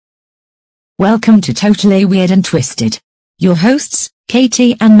Welcome to Totally Weird and Twisted. Your hosts,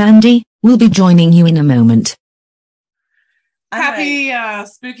 Katie and Mandy, will be joining you in a moment. Happy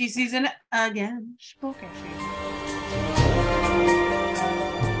spooky season again. Spooky season.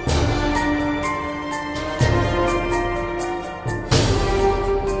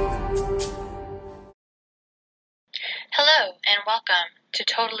 Hello and welcome to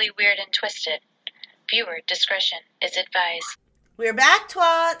Totally Weird and Twisted. Viewer discretion is advised. We're back,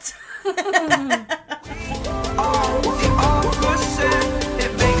 twats. It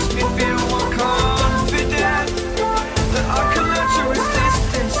makes me feel more confident that I can learn to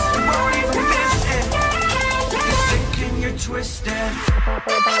resist this. You won't even miss it. You're sinking, you're twisted.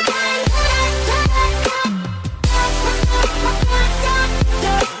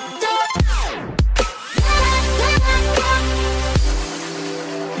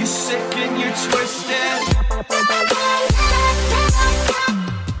 You're sick and you're twisted.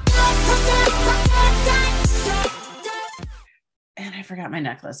 And I forgot my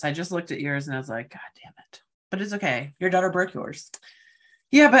necklace. I just looked at yours and I was like, God damn it. But it's okay. Your daughter broke yours.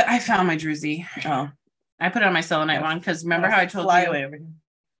 Yeah, but I found my druzy. Oh. I put it on my selenite one because remember how I told you? Remember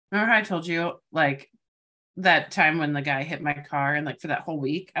how I told you, like, that time when the guy hit my car and, like, for that whole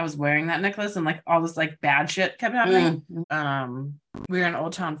week, I was wearing that necklace and, like, all this, like, bad shit kept happening. We were in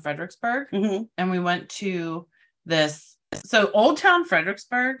Old Town Fredericksburg and we went to this. So Old Town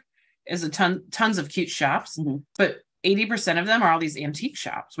Fredericksburg is tons of cute shops, but 80% of them are all these antique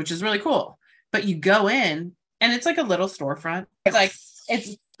shops, which is really cool. But you go in and it's like a little storefront. It's like,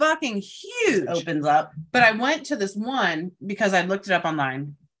 it's fucking huge. Opens up. But I went to this one because I looked it up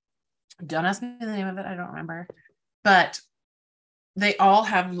online. Don't ask me the name of it. I don't remember. But they all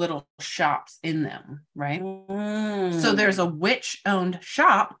have little shops in them, right? So there's a witch-owned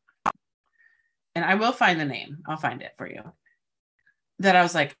shop. And I will find the name. I'll find it for you. That I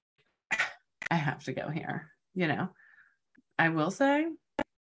was like, I have to go here, you know? I will say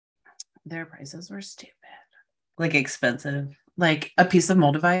their prices were stupid. Like expensive. Like a piece of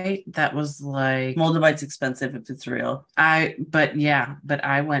Moldavite that was like... Moldavite's expensive if it's real. But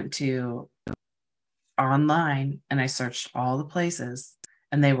I went to online and I searched all the places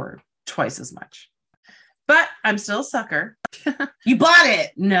and they were twice as much. But I'm still a sucker. You bought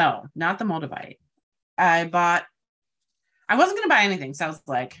it? No, not the Moldavite. I wasn't going to buy anything. So I was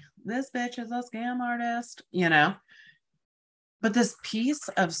like, this bitch is a scam artist, you know? But this piece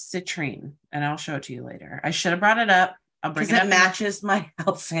of citrine, and I'll show it to you later. I should have brought it up. I'll bring it up. It matches my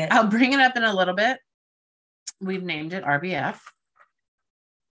outfit. I'll bring it up in a little bit. We've named it RBF.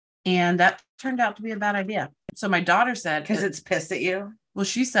 And that turned out to be a bad idea. So my daughter said... Because it's pissed at you? Well,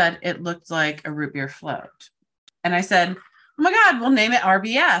 she said it looked like a root beer float. And I said, oh my God, we'll name it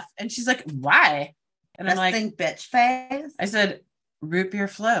RBF. And she's like, why? And I'm like... bitch face? I said, root beer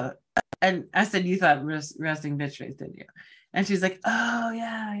float. And I said, you thought resting bitch face, didn't you? And she's like, oh,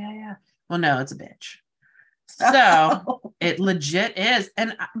 yeah. Well, no, it's a bitch. So it legit is.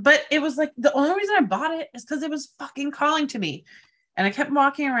 But it was like, the only reason I bought it is because it was fucking calling to me. And I kept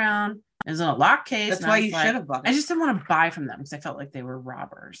walking around. It was in a locked case. That's why you should have bought it. I just didn't want to buy from them because I felt like they were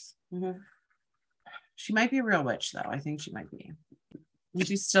robbers. She might be a real witch, though. I think she might be.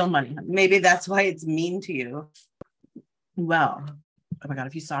 She's still money. Maybe that's why it's mean to you. Well, oh my God,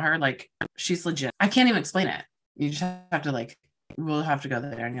 if you saw her, like, she's legit. I can't even explain it. You just have to, like, we'll have to go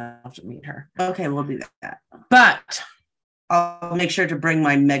there and you'll have to meet her. Okay, we'll do that. But I'll make sure to bring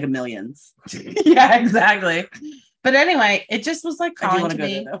my Mega Millions. Yeah, exactly. But anyway, it just was like calling to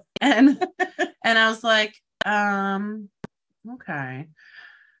me. And I was like, okay.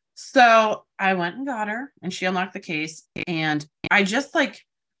 So I went and got her and she unlocked the case. And I just like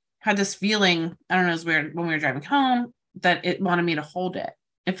had this feeling, I don't know, it was weird when we were driving home, that it wanted me to hold it.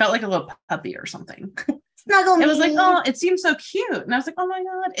 It felt like a little puppy or something. Snuggle me. It was like, oh, it seems so cute. And I was like, oh my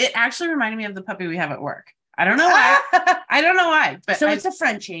God. It actually reminded me of the puppy we have at work. I don't know why. I don't know why. But so it's a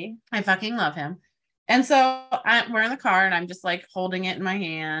Frenchie. I fucking love him. And so we're in the car and I'm just like holding it in my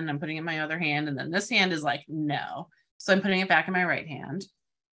hand. I'm putting it in my other hand. And then this hand is like, no. So I'm putting it back in my right hand.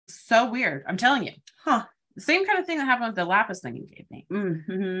 So weird. I'm telling you. Huh. The same kind of thing that happened with the lapis thing you gave me.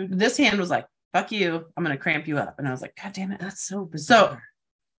 This hand was like, fuck you. I'm going to cramp you up. And I was like, God damn it. That's so bizarre. So,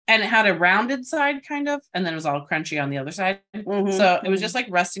 and it had a rounded side kind of, and then it was all crunchy on the other side. So it was just like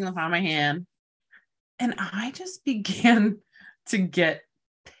resting on my hand. And I just began to get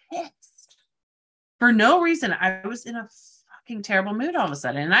pissed for no reason. I was in a fucking terrible mood all of a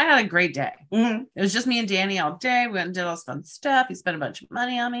sudden. And I had a great day. It was just me and Danny all day. We went and did all this fun stuff. He spent a bunch of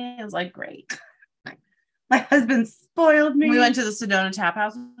money on me. It was like, great. My husband spoiled me. We went to the Sedona Tap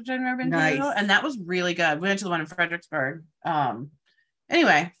House, which I've never been Nice. to, and that was really good. We went to the one in Fredericksburg.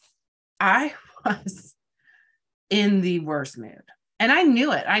 Anyway, I was in the worst mood. And I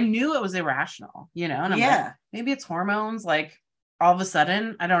knew it. I knew it was irrational, you know? And I'm like, maybe it's hormones. Like all of a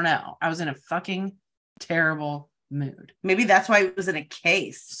sudden, I don't know. I was in a fucking terrible mood. Maybe that's why it was in a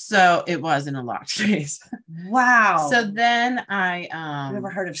case. So it was in a locked case. Wow. So then I I've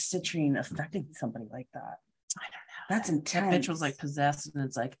never heard of citrine affecting somebody like that. I don't know. That's intense. That bitch was like possessed, and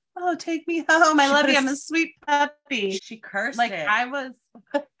it's like, oh, take me home. I love you. I'm a sweet puppy. She cursed Like it. I was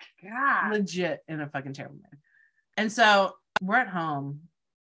God. legit in a fucking terrible mood. And so we're at home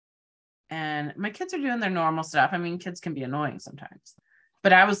and my kids are doing their normal stuff. I mean, kids can be annoying sometimes,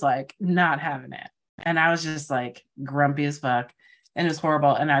 but I was like not having it. And I was just like grumpy as fuck and it was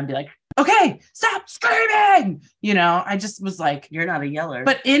horrible. And I'd be like, okay, stop screaming. You know, I just was like, You're not a yeller.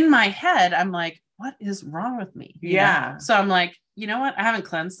 but in my head, I'm like, what is wrong with me? You Yeah. know? So I'm like, you know what? I haven't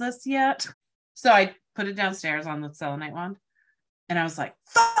cleansed this yet. So I put it downstairs on the selenite wand and I was like,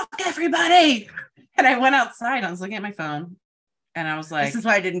 fuck everybody. And I went outside. I was looking at my phone and I was like, this is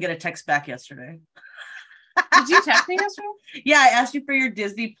why I didn't get a text back yesterday. did you text me yesterday? Yeah, I asked you for your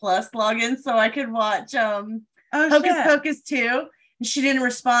Disney Plus login so I could watch Oh, Hocus shit. Pocus 2. And she didn't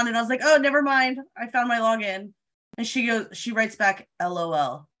respond. And I was like, oh, never mind. I found my login. And she writes back,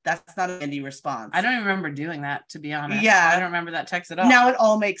 LOL. That's not an indie response. I don't even remember doing that, to be honest. Yeah. I don't remember that text at all. Now it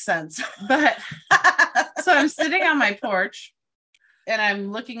all makes sense. But so I'm sitting on my porch and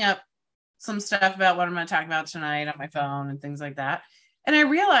I'm looking up some stuff about what I'm going to talk about tonight on my phone and things like that. And I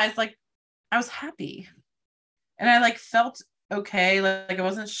realized like I was happy and I like felt okay. Like I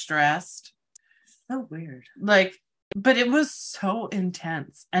wasn't stressed. So weird. Like, but it was so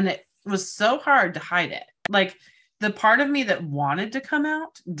intense and it was so hard to hide it. Like the part of me that wanted to come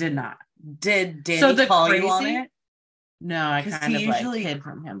out did not. Did Danny So the call you on crazy- it? No, I 'Cause kind he of like usually- hid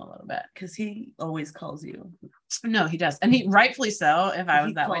from him a little bit. Because he always calls you. No, he does. And he rightfully so if I was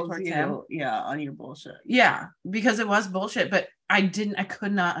He that way calls towards you, him. Yeah, on your bullshit. Yeah, because it was bullshit, but I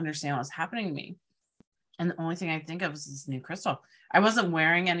could not understand what was happening to me. And the only thing I think of is this new crystal. I wasn't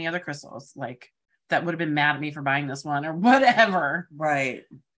wearing any other crystals like that would have been mad at me for buying this one or whatever. Right.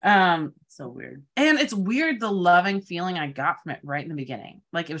 So weird. And it's weird the loving feeling I got from it right in the beginning.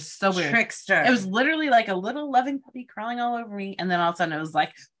 Like it was so weird. Trickster. It was literally like a little loving puppy crawling all over me. And then all of a sudden it was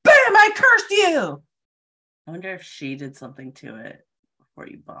like, bam, I cursed you. I wonder if she did something to it before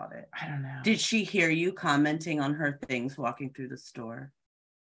you bought it. I don't know. Did she hear you commenting on her things walking through the store?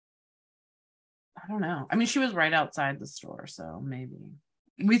 I don't know. I mean, she was right outside the store, so maybe.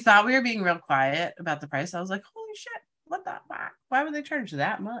 We thought we were being real quiet about the price. I was like, holy shit, what the fuck? Why would they charge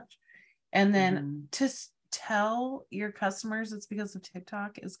that much? And then to tell your customers it's because of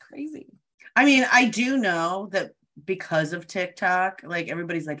TikTok is crazy. I mean, I do know that because of TikTok, like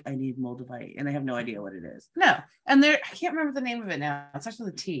everybody's like, I need Moldavite, and I have no idea what it is. No. And I can't remember the name of it now. It's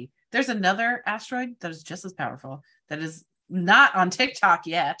actually the T. There's another asteroid that is just as powerful that is not on TikTok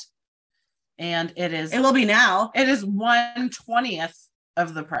yet. And it will be now. It is 1/20th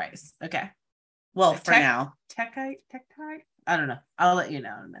of the price. Okay. Well, for now. Techite? I don't know. I'll let you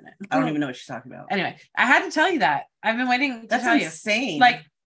know in a minute. I don't even know what she's talking about. Anyway, I had to tell you that. I've been waiting to That's tell insane. Like,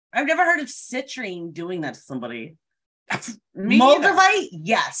 I've never heard of citrine doing that to somebody. me neither. Moldavite,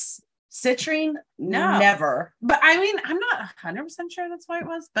 yes. Citrine, No. never. But I mean, I'm not 100% sure that's why it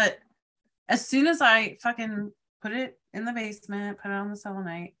was. But as soon as I fucking put it in the basement, put it on the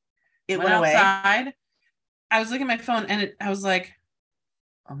selenite, It went went away. outside, I was looking at my phone and I was like,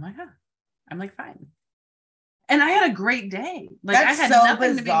 oh my God. I'm like, fine. And I had a great day. Like That's I had so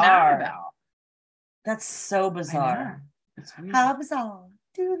nothing to be bizarre. mad about. That's so I bizarre. know. It's weird. How bizarre.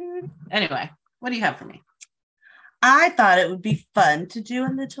 Doo-doo. Anyway, what do you have for me? I thought it would be fun to do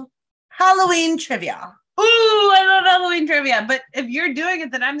a little Halloween trivia. Ooh, I love Halloween trivia. But if you're doing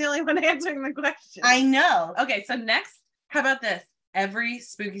it, then I'm the only one answering the question. I know. Okay, so next, how about this? Every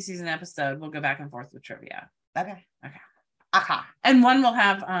spooky season episode, we'll go back and forth with trivia. Okay. Okay. Aha. And one will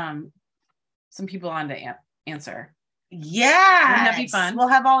have some people on to answer. Yeah. Wouldn't that be fun? We'll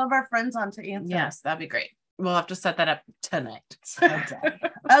have all of our friends on to answer. Yes, that'd be great. We'll have to set that up tonight. Today.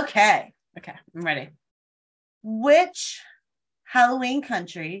 Okay. Okay, I'm ready. Which Halloween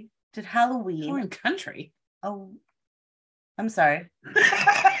country did Halloween? Foreign country. Oh, I'm sorry.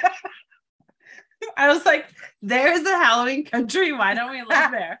 I was like, there's a Halloween country. Why don't we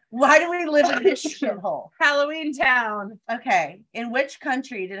live there? Why do we live in this shithole? Halloween town. Okay. In which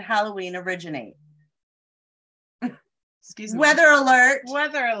country did Halloween originate? Excuse me. Weather alert.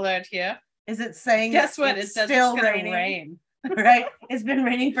 Weather alert here. Is it saying Guess what? It it's says still it's gonna raining? rain. Right? It's been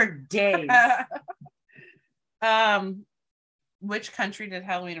raining for days. Which country did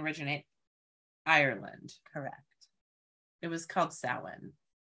Halloween originate? Ireland. Correct. It was called Samhain.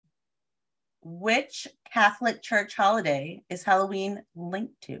 Which Catholic church holiday is Halloween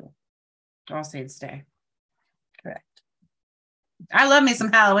linked to? All Saints Day. Correct. I love me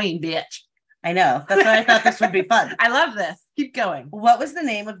some Halloween, bitch. I know. That's why I thought this would be fun. I love this. Keep going. What was the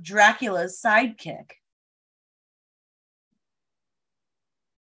name of Dracula's sidekick?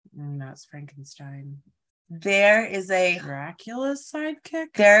 That's Frankenstein. There is a Dracula's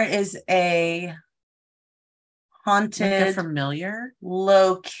sidekick? haunted Like a familiar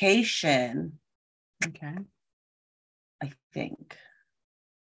location. Okay. I think.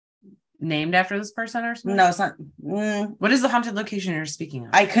 Named after this person or something? No, it's not. What is the haunted location you're speaking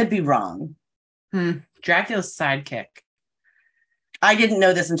of? I could be wrong. Dracula's sidekick. I didn't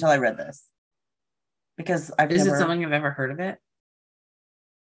know this until I read this. Because Is it something I've ever heard of it?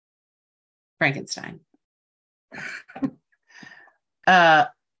 Frankenstein.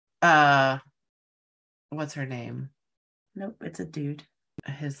 What's her name? Nope, it's a dude.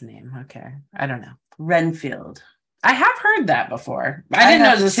 His name. Okay. I don't know. Renfield. I have heard that before. I didn't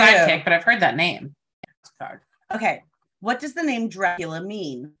know it was a sidekick, but I've heard that name. Okay. What does the name Dracula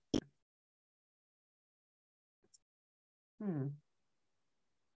mean?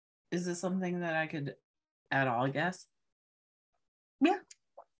 Is this something that I could at all guess? Yeah.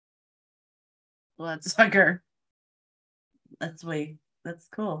 Bloodsucker. That's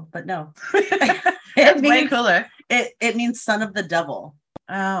cool, but no. It's way cooler. It means son of the devil.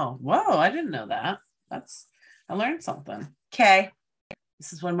 Oh, whoa, I didn't know that. I learned something. Okay.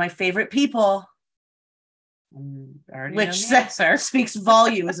 This is one of my favorite people. Which speaks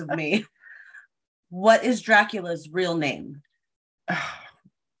volumes of me. What is Dracula's real name?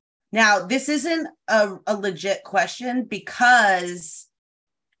 Now, this isn't a legit question because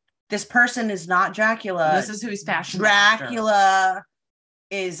this person is not Dracula. This is who he's passionate Dracula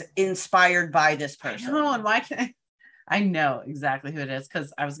is inspired by this person. No, and why can't I know exactly who it is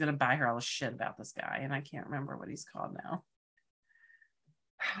because I was going to buy her all the shit about this guy and I can't remember what he's called now.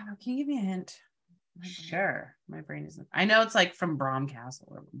 Can you give me a hint? Sure. My brain isn't. I know it's like from Bran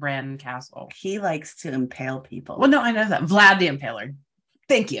Castle. He likes to impale people. Well, no, I know that. Vlad the Impaler.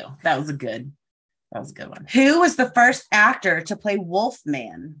 Thank you. That was a good one. Who was the first actor to play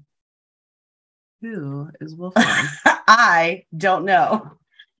Wolfman? Who is Wolfman? I don't know.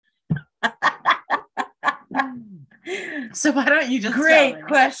 So why don't you just Great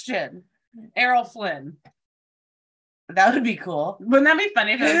question. Errol Flynn. That would be cool. Wouldn't that be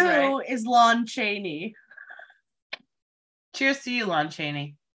funny if it was right? Who is Lon Chaney? Cheers to you, Lon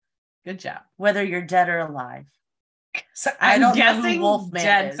Chaney. Good job. Whether you're dead or alive. So I I'm don't know guessing who Wolfman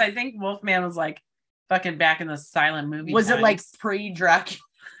dead. is. So I think Wolfman was like fucking back in the silent movie. Was times. it like pre-Dracula?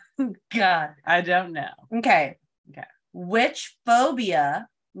 God. I don't know. Okay. Okay. Which phobia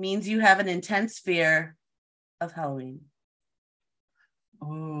means you have an intense fear of Halloween?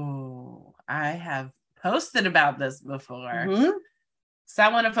 Oh, I have posted about this before. Mm-hmm.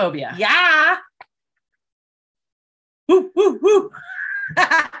 Salmonophobia. Yeah. Woo, woo, woo.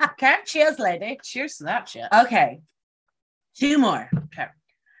 Okay. Cheers, lady. Cheers to that shit. Okay. 2 more. Okay.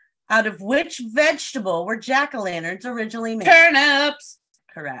 Out of which vegetable were jack-o'-lanterns originally made? Turnips.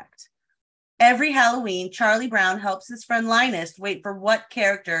 Correct. Every Halloween, Charlie Brown helps his friend Linus wait for what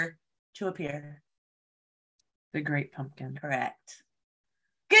character to appear? The Great Pumpkin. Correct.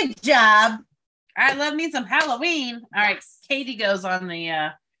 Good job. I love me some Halloween. All right. Katie goes on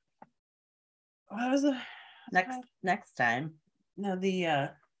the what was it? Next time. No,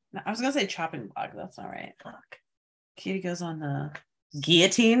 I was gonna say chopping block. That's not right. Fuck. Katie goes on the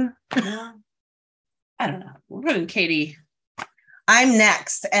guillotine. No, I don't know. We're putting Katie. I'm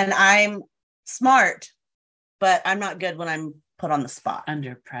next, and I'm smart, but I'm not good when I'm put on the spot.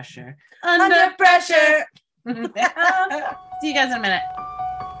 Under pressure. Under pressure. See you guys in a minute.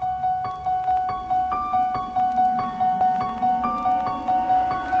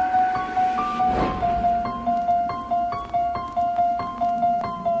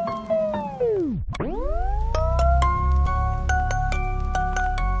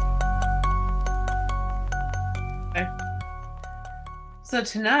 So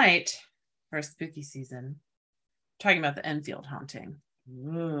tonight, for spooky season, talking about the Enfield haunting.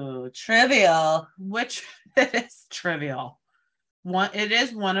 Ooh, trivial. Which it is trivial. It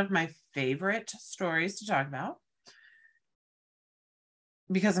is one of my favorite stories to talk about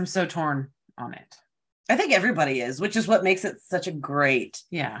because I'm so torn on it. I think everybody is, which is what makes it such a great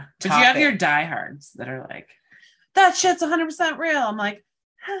topic. But you have your diehards that are like, that shit's 100% real. I'm like,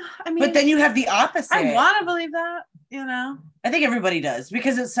 I mean, but then you have the opposite. I want to believe that, you know. I think everybody does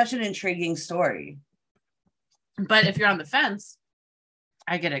because it's such an intriguing story. But if you're on the fence,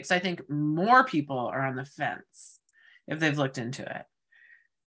 I get it because I think more people are on the fence if they've looked into it.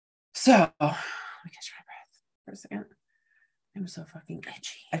 So, let me catch my breath for a second. I'm so fucking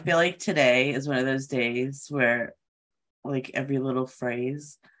itchy. I feel like today is one of those days where, like, every little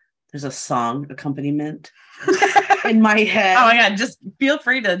phrase, there's a song accompaniment in my head. Oh my God, just feel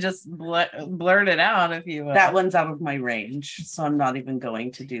free to just blurt it out if you will. That one's out of my range, so I'm not even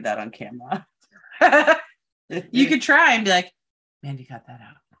going to do that on camera. You could try and be like, Mandy, cut that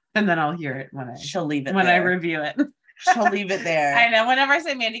out. And then I'll hear it when she'll leave it when there. I review it. She'll leave it there. I know. Whenever I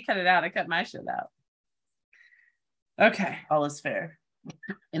say Mandy, cut it out, I cut my shit out. Okay. All is fair.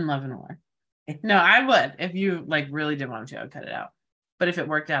 In love and war. No, I would. If you like really did want to, I would cut it out. But if it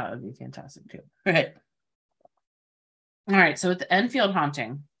worked out, it would be fantastic too. Right. All right. So with the Enfield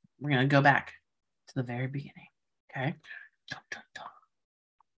haunting, we're going to go back to the very beginning. Okay.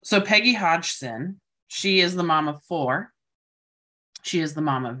 So Peggy Hodgson, she is the mom of 4. She is the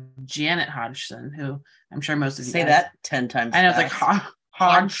mom of Janet Hodgson, who I'm sure most of you say guys, that 10 times. I know, it's like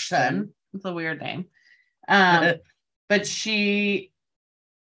Hodgson. It's a weird name. But she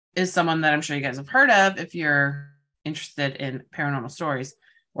is someone that I'm sure you guys have heard of if you're interested in paranormal stories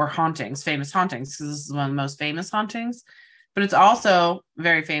or hauntings, famous hauntings, because this is one of the most famous hauntings. But it's also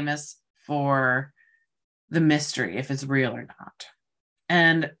very famous for the mystery, if it's real or not.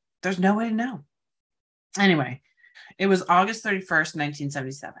 And there's no way to know. Anyway, it was August 31st,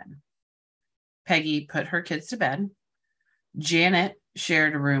 1977. Peggy put her kids to bed. Janet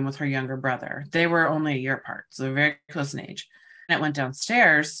shared a room with her younger brother. They were only a year apart, so they're very close in age. And it went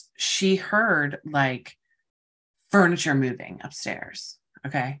downstairs. She heard like furniture moving upstairs.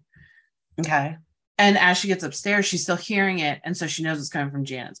 Okay. And as she gets upstairs, she's still hearing it. And so she knows it's coming from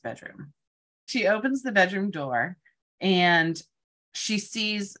Janet's bedroom. She opens the bedroom door and she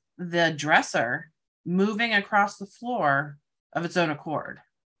sees the dresser moving across the floor of its own accord.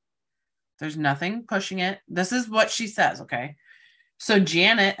 There's nothing pushing it. This is what she says, okay? So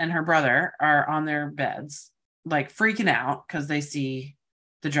Janet and her brother are on their beds, like freaking out because they see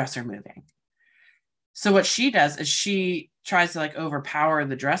the dresser moving. So what she does is she tries to like overpower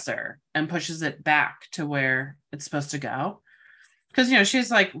the dresser and pushes it back to where it's supposed to go. Because, you know,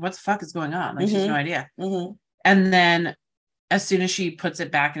 she's like, what the fuck is going on? Like, she has no idea. And then as soon as she puts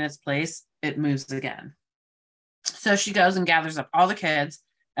it back in its place, it moves again. So she goes and gathers up all the kids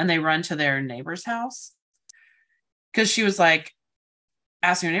and they run to their neighbor's house. Because she was like,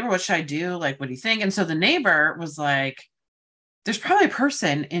 asking her neighbor, what should I do? Like, what do you think? And so the neighbor was like, there's probably a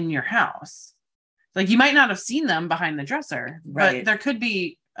person in your house. Like, you might not have seen them behind the dresser, but there could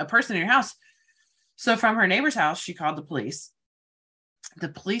be a person in your house. So from her neighbor's house, she called the police. The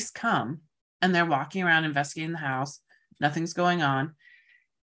police come and they're walking around investigating the house. Nothing's going on.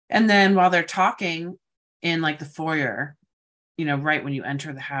 And then while they're talking in like the foyer, you know, right when you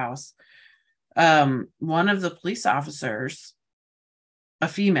enter the house, one of the police officers, a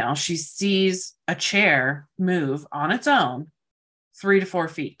female, she sees a chair move on its own 3 to 4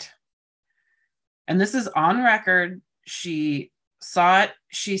 feet. And this is on record. She saw it.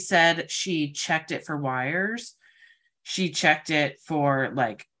 She said she checked it for wires. She checked it for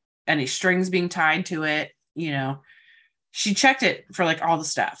like any strings being tied to it. You know, she checked it for like all the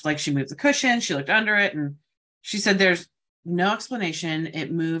stuff. Like she moved the cushion, she looked under it, and she said there's no explanation.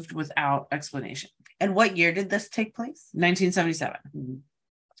 It moved without explanation. And what year did this take place? 1977.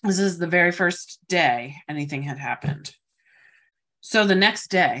 This is the very first day anything had happened. So the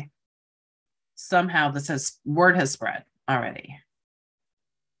next day, somehow word has spread already.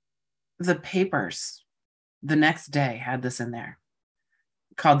 The papers the next day had this in there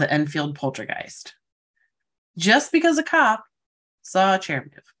called the Enfield Poltergeist. Just because a cop saw a chair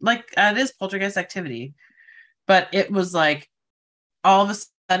move. Like, it is poltergeist activity, but it was like all of a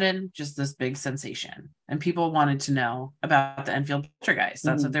sudden just this big sensation. And people wanted to know about the Enfield Poltergeist.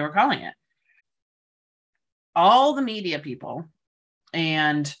 That's what they were calling it. All the media people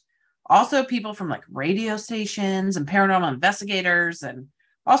and also people from like radio stations and paranormal investigators and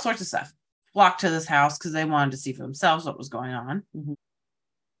all sorts of stuff flocked to this house because they wanted to see for themselves what was going on.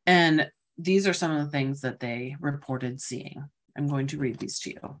 And these are some of the things that they reported seeing. I'm going to read these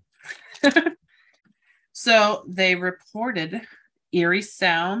to you. So they reported eerie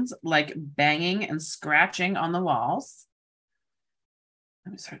sounds like banging and scratching on the walls.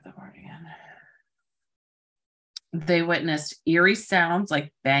 Let me start the word again. They witnessed eerie sounds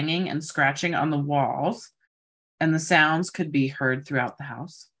like banging and scratching on the walls, and the sounds could be heard throughout the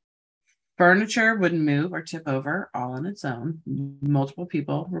house. Furniture would move or tip over all on its own. Multiple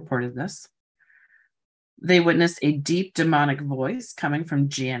people reported this. They witnessed a deep demonic voice coming from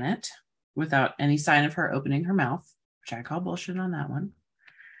Janet without any sign of her opening her mouth, which I call bullshit on that one.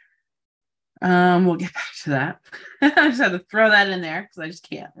 We'll get back to that. I just had to throw that in there because I just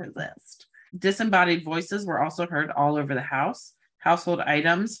can't resist. Disembodied voices were also heard all over the house, household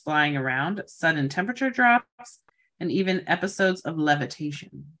items flying around, sudden temperature drops, and even episodes of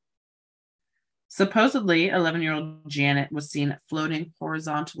levitation. Supposedly, 11-year-old Janet was seen floating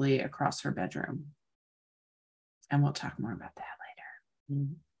horizontally across her bedroom. And we'll talk more about that later.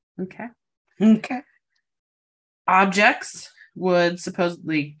 Okay. Okay. Objects would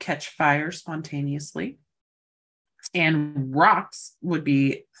supposedly catch fire spontaneously, and rocks would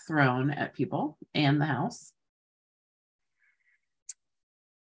be thrown at people and the house.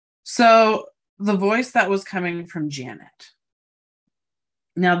 So the voice that was coming from Janet.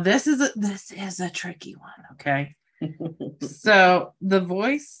 Now this is a tricky one, okay? So the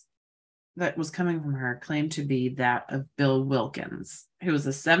voice that was coming from her claimed to be that of Bill Wilkins, who was a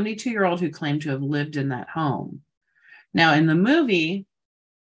 72-year-old who claimed to have lived in that home. Now, in the movie,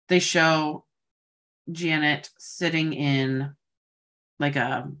 they show Janet sitting in like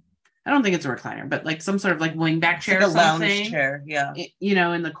I don't think it's a recliner, but like some sort of like wingback chair, like a or something, lounge chair, yeah.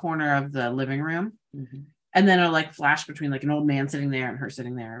 In the corner of the living room. Mm-hmm. And then it'll like flash between like an old man sitting there and her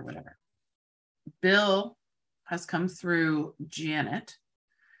sitting there or whatever. Bill has come through Janet,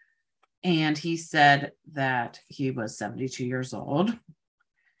 and he said that he was 72 years old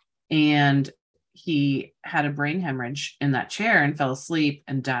and he had a brain hemorrhage in that chair and fell asleep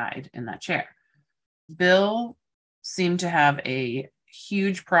and died in that chair. Bill seemed to have a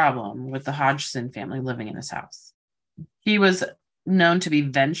huge problem with the Hodgson family living in his house. He was known to be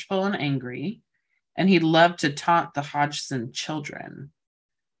vengeful and angry, and he loved to taunt the Hodgson children,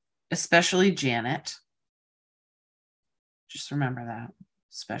 especially Janet. Just remember that,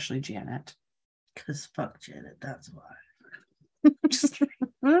 especially Janet. Because fuck Janet, that's why. Just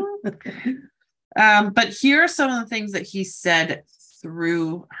kidding. But here are some of the things that he said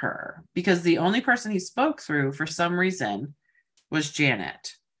through her, because the only person he spoke through for some reason was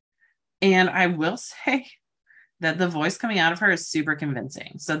Janet. And I will say that the voice coming out of her is super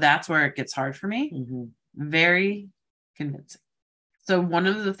convincing. So that's where it gets hard for me. Mm-hmm. Very convincing. So one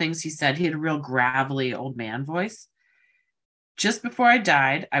of the things he said, he had a real gravelly old man voice. Just before I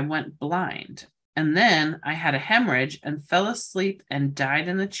died, I went blind. And then I had a hemorrhage and fell asleep and died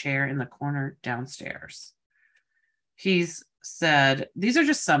in the chair in the corner downstairs. He's said, these are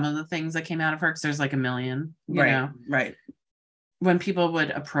just some of the things that came out of her, because there's like a million, you know? Right. When people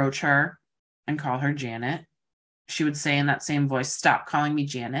would approach her and call her Janet, she would say in that same voice, "Stop calling me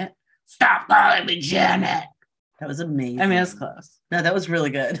Janet. Stop calling me Janet." That was amazing. I mean, it was close. No, that was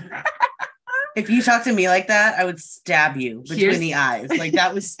really good. If you talk to me like that, I would stab you between the eyes. Like,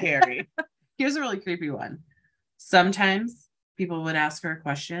 that was scary. Here's a really creepy one. Sometimes people would ask her a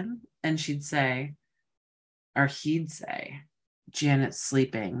question and she'd say, or he'd say, "Janet's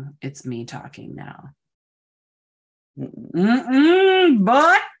sleeping. It's me talking now."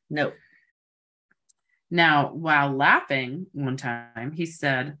 But no. Now, while laughing one time, he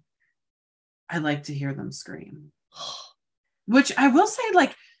said, "I like to hear them scream." Which I will say,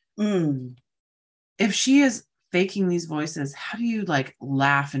 like, if she is faking these voices, how do you like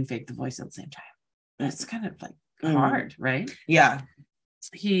laugh and fake the voice at the same time? It's kind of like hard, right? Yeah.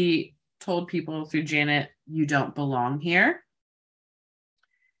 He told people through Janet, "You don't belong here."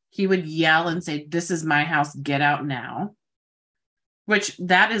 He would yell and say, "This is my house, get out now." Which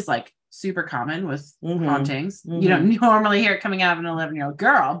that is like super common with hauntings. You don't normally hear it coming out of an 11-year-old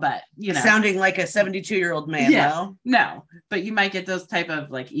girl, but you know, sounding like a 72-year-old man. Though. No, but you might get those type of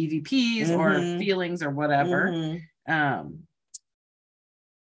like EVPs or feelings or whatever.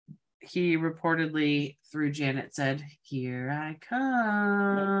 He reportedly through Janet said, "Here I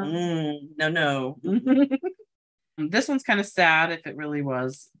come." No. This one's kind of sad if it really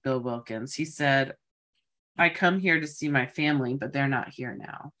was Bill Wilkins. He said, "I come here to see my family, but they're not here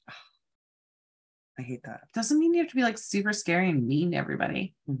now." I hate that. Doesn't mean you have to be like super scary and mean to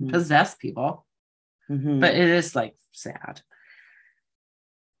everybody. Possess people. But it is like sad.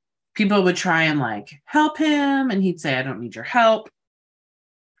 People would try and like help him, and he'd say, "I don't need your help."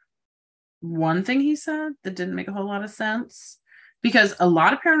 One thing he said that didn't make a whole lot of sense, because a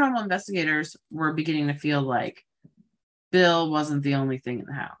lot of paranormal investigators were beginning to feel like Bill wasn't the only thing in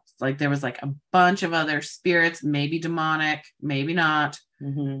the house. Like there was like a bunch of other spirits, maybe demonic, maybe not,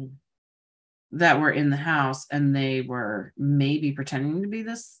 that were in the house, and they were maybe pretending to be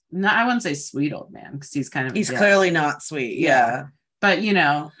this. No, I wouldn't say sweet old man, because he's clearly not sweet. Yeah. But you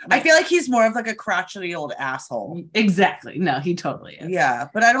know, I feel like he's more of like a crotchety old asshole. Exactly. No, he totally is. Yeah,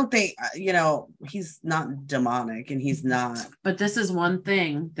 but I don't think, he's not demonic, and he's not. But this is one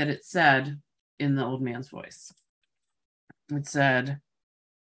thing that it said in the old man's voice. It said,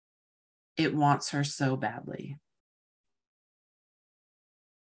 it wants her so badly.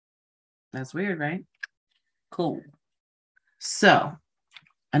 That's weird, right? Cool. So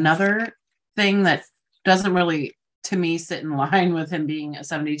another thing that doesn't really, to me, sit in line with him being a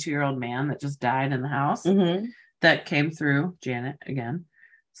 72-year-old man that just died in the house that came through, Janet again,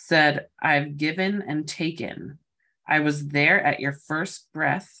 said, I've given and taken. I was there at your first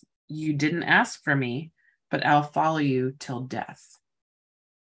breath. You didn't ask for me, but I'll follow you till death.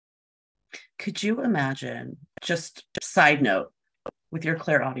 Could you imagine, just side note, with your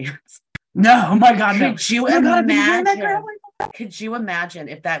Claire audience? No, oh my God, no. Could you imagine? Could you imagine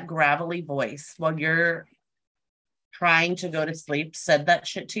if that gravelly voice, while you're trying to go to sleep, said that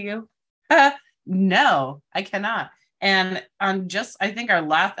shit to you? No, I cannot. And on just, I think our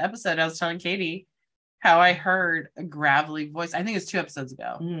last episode, I was telling Katie how I heard a gravelly voice. I think it's 2 episodes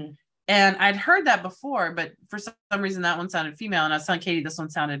ago. And I'd heard that before, but for some reason that one sounded female. And I was telling Katie this one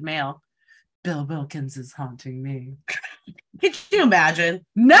sounded male. Bill Wilkins is haunting me. Could you imagine?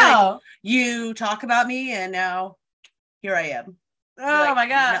 No. Like, you talk about me and now here I am. Oh like, my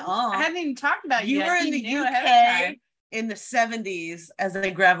God. nuh-uh. I hadn't even talked about You yet. were in He the knew ahead of UK time. in the 70s as a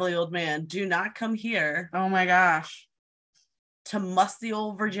gravelly old man. Do not come here Oh my gosh. to musty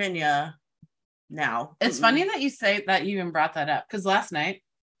old Virginia now. It's funny that you say that you even brought that up, because last night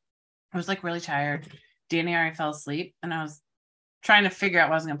I was like really tired. Danny already fell asleep and I was trying to figure out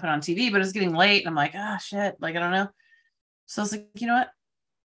what I was going to put on TV, but it was getting late and I'm like, oh shit, like I don't know. So I was like, you know what?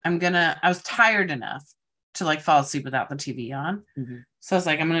 I was tired enough to like fall asleep without the TV on. So I was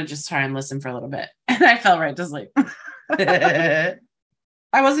like, I'm going to just try and listen for a little bit. And I fell right to sleep.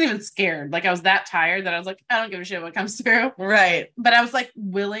 I wasn't even scared. Like I was that tired that I was like, I don't give a shit what comes through. Right. But I was like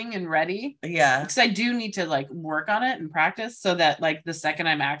willing and ready. Yeah. Because I do need to like work on it and practice so that like the second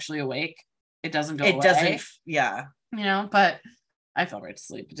I'm actually awake, it doesn't go away. It doesn't. Yeah. You know, but I fell right to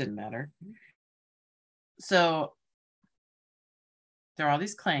sleep. It didn't matter. So there are all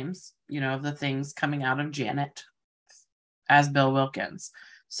these claims, you know, of the things coming out of Janet as Bill Wilkins.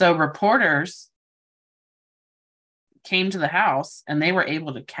 So reporters came to the house and they were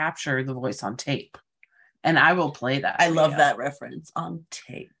able to capture the voice on tape. And I will play that. I love that reference, on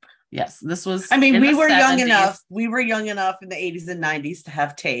tape. Yes, this was. I mean, in we the were 70s. young enough. We were young enough in the 80s and 90s to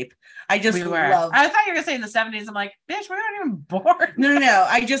have tape. I just We were. love. I thought you were gonna say in the 70s. I'm like, bitch, we weren't even born. No.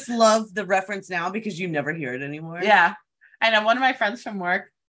 I just love the reference now because you never hear it anymore. Yeah. I know one of my friends from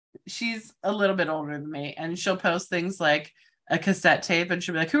work, she's a little bit older than me, and she'll post things like a cassette tape and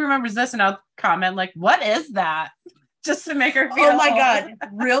she'll be like, who remembers this? And I'll comment like, what is that? Just to make her feel Oh my old. God.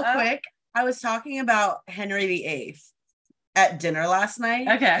 Real quick. I was talking about Henry VIII at dinner last night.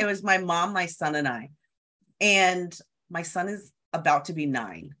 Okay. It was my mom, my son, and I. And my son is about to be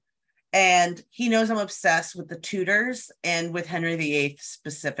 9. And he knows I'm obsessed with the Tudors and with Henry VIII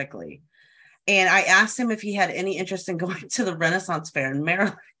specifically. And I asked him if he had any interest in going to the Renaissance Fair in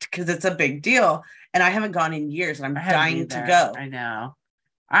Maryland because it's a big deal. And I haven't gone in years and I'm dying to go. I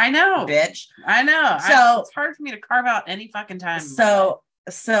know. Bitch. I know. So it's hard for me to carve out any fucking time. So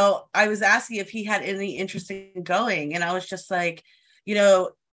I was asking if he had any interest in going. And I was just like, you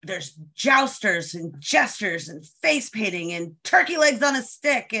know, there's jousters and jesters and face painting and turkey legs on a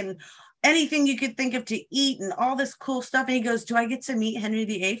stick and anything you could think of to eat and all this cool stuff. And he goes, do I get to meet Henry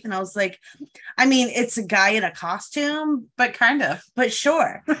VIII? And I was like, I mean, it's a guy in a costume, but kind of, but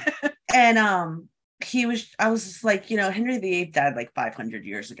sure. And I was just like, you know, Henry VIII died like 500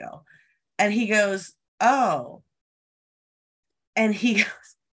 years ago. And he goes, oh. And he goes,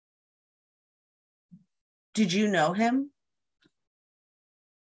 did you know him?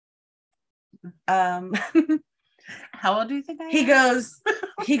 How old do you think I am?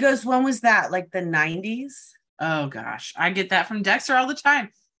 He goes, when was that? Like the 90s? Oh gosh. I get that from Dexter all the time.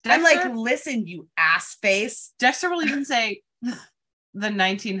 I'm like, listen, you ass face. Dexter will even say the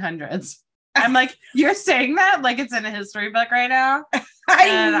 1900s. I'm like, you're saying that like it's in a history book right now? I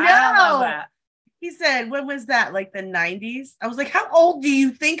And know. I love that. He said, when was that? Like the 90s? I was like, how old do you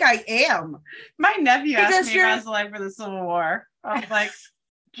think I am? My nephew asked Because me if I was alive for the Civil War. I was like,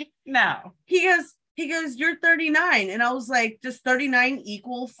 no. He goes, you're 39. And I was like, does 39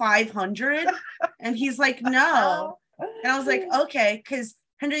 equal 500? And he's like, no. And I was like, okay, because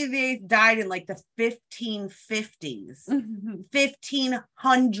Henry VIII died in like the 1550s.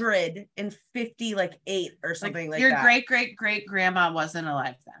 1550 like 8 or something like your that. Your great grandma wasn't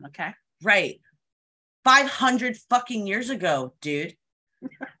alive then, okay? Right. 500 fucking years ago, dude.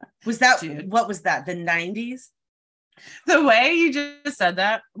 Was that what was that? The 90s? The way you just said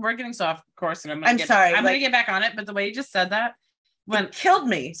that, we're getting so off course, and I'm sorry. I'm gonna get back on it, but the way you just said that it killed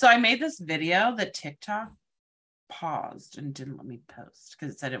me. So I made this video that TikTok paused and didn't let me post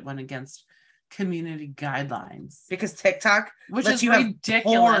because it said it went against community guidelines. Because TikTok, which lets is you have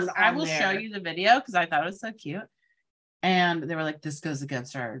ridiculous. porn I on will there. show you the video because I thought it was so cute. And they were like, this goes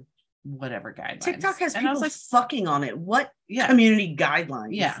against our whatever guidelines. TikTok has and I people was like, fucking on it. What yeah. community guidelines?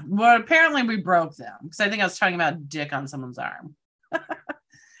 Yeah. Well, apparently we broke them because I think I was talking about dick on someone's arm.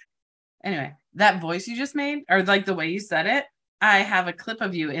 Anyway, that voice you just made, or like the way you said it, I have a clip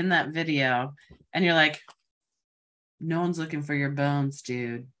of you in that video, and you're like, no one's looking for your bones,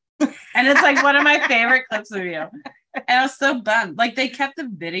 dude. And it's like one of my favorite clips of you. And I was so bummed. Like they kept the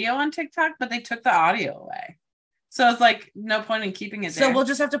video on TikTok, but they took the audio away. So it's like no point in keeping it there. So we'll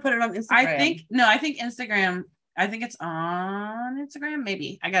just have to put it on Instagram. I think Instagram. I think it's on Instagram.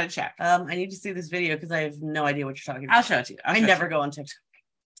 Maybe I gotta check. I need to see this video because I have no idea what you're talking about. I'll show it to you. I never go on TikTok.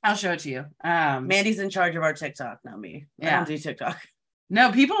 I'll show it to you. Mandy's in charge of our TikTok, not me. I don't do TikTok.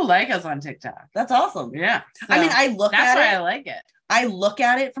 No, people like us on TikTok. That's awesome. Yeah. So I mean, I look at it. That's why I like it. I look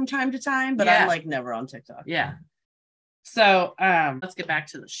at it from time to time, but I'm like never on TikTok. Yeah. So let's get back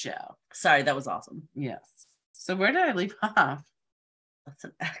to the show. Sorry, that was awesome. Yes. So where did I leave off? That's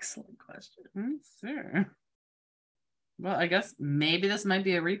an excellent question. Sure. Well, I guess maybe this might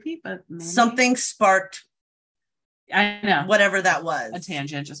be a repeat, but maybe. Something sparked. I know. Whatever that was. A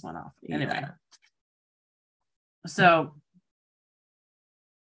tangent just went off. Yeah. Anyway. So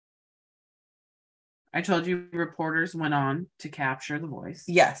I told you reporters went on to capture the voice.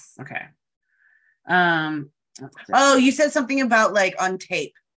 Yes. Okay. Oh, you said something about like on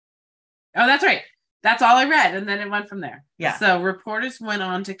tape. Oh, that's right. That's all I read. And then it went from there. Yeah. So reporters went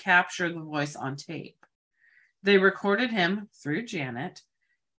on to capture the voice on tape. They recorded him through Janet,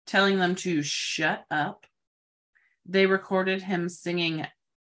 telling them to shut up. They recorded him singing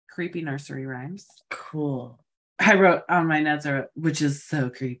creepy nursery rhymes. Cool. I wrote on my notes, which is so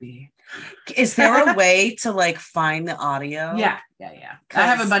creepy. Is there a way to like find the audio? Yeah. I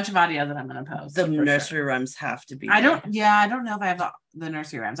have a bunch of audio that I'm going to post. The nursery rhymes have to be. I don't know if I have the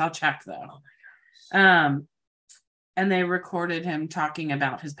nursery rhymes. I'll check though. And they recorded him talking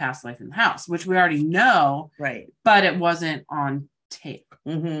about his past life in the house, which we already know. Right. But it wasn't on tape.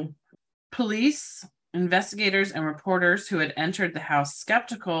 Mm-hmm. Police, investigators, and reporters who had entered the house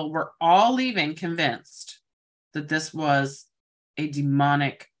skeptical were all leaving convinced that this was a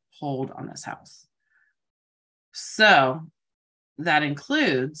demonic hold on this house. So that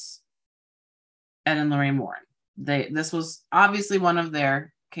includes Ed and Lorraine Warren. This was obviously one of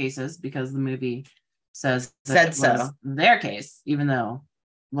their cases because the movie said so. Their case, even though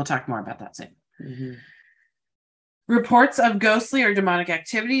we'll talk more about that soon. Mm-hmm. Reports of ghostly or demonic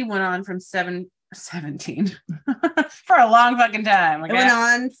activity went on from 17 for a long fucking time. Okay? It went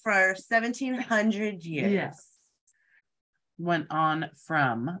on for 1700 years. Yes. Went on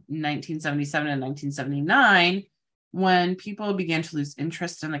from 1977 and 1979 when people began to lose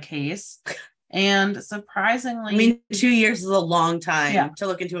interest in the case. And surprisingly, I mean, 2 years is a long time to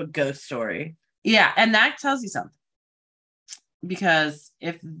look into a ghost story. Yeah. And that tells you something. Because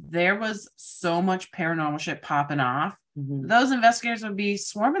if there was so much paranormal shit popping off, those investigators would be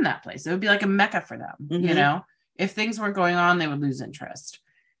swarming that place. It would be like a mecca for them. You know, if things weren't going on, they would lose interest.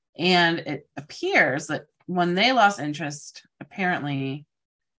 And it appears that when they lost interest, apparently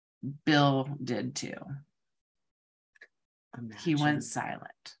Bill did too. He went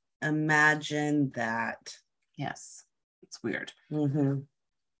silent. Imagine that. Yes. It's weird. Mm-hmm.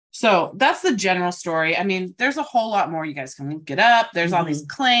 So that's the general story. I mean, there's a whole lot more. You guys can look it up. There's all these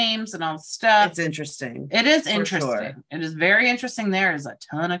claims and all this stuff. It's interesting. It is interesting. Sure. It is very interesting. There is a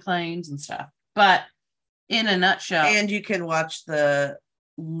ton of claims and stuff. But in a nutshell. And you can watch the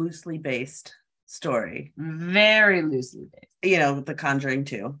loosely based story. Very loosely based. You know, The Conjuring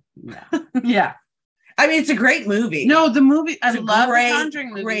 2. Yeah. Yeah. I mean, it's a great movie. No, the movie. I love The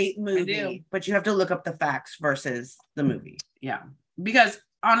Conjuring movies. Great movie. But you have to look up the facts versus the movie. Yeah. Because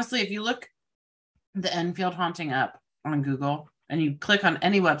honestly, if you look the Enfield haunting up on Google and you click on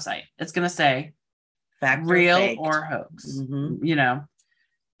any website, it's going to say fact real or hoax, you know,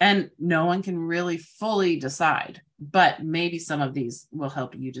 and no one can really fully decide, but maybe some of these will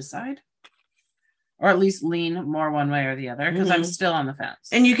help you decide or at least lean more one way or the other. Cause I'm still on the fence.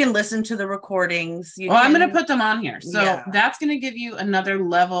 And you can listen to the recordings. I'm going to put them on here. So that's going to give you another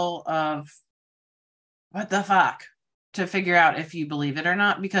level of what the fuck to figure out if you believe it or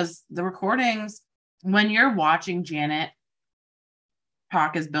not, because the recordings, when you're watching Janet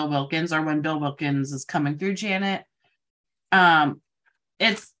talk as Bill Wilkins or when Bill Wilkins is coming through Janet,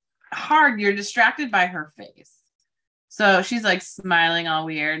 it's hard. You're distracted by her face. So she's like smiling all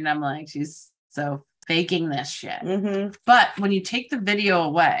weird. And I'm like, she's so faking this shit. But when you take the video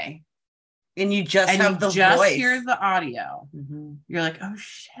away And you just and have you the just voice. hear the audio. Mm-hmm. You're like, oh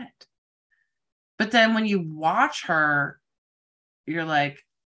shit. But then when you watch her, you're like,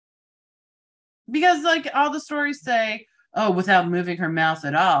 because like all the stories say, oh, without moving her mouth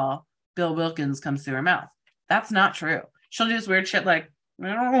at all, Bill Wilkins comes through her mouth. That's not true. She'll do this weird shit like,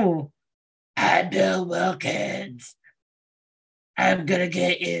 oh, hi, Bill Wilkins. I'm gonna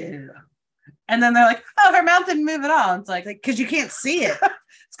get you. And then they're like, oh, her mouth didn't move at all. It's like, Because you can't see it.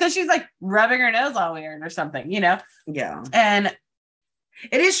 it's because she's like rubbing her nose all weird or something, you know? Yeah. And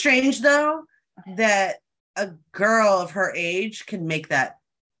It is strange though that a girl of her age can make that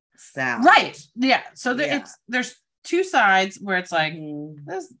sound. right. Yeah. So Yeah. there's two sides where it's like, Mhm.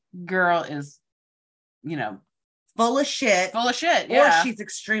 this girl is, you know, Full of shit. full of shit. Or Yeah. she's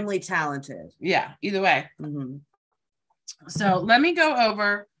extremely talented. Yeah. Either way. Mm-hmm. So let me go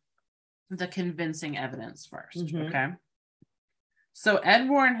over the convincing evidence first. Mhm. Okay. So Ed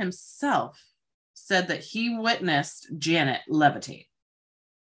Warren himself said that he witnessed Janet levitate.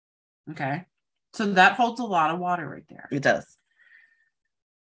 Okay. So that holds a lot of water right there. It does.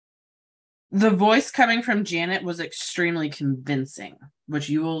 The voice coming from Janet was extremely convincing, which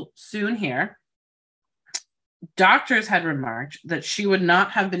you will soon hear. Doctors had remarked that she would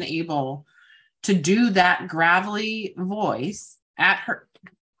not have been able to do that gravelly voice at her.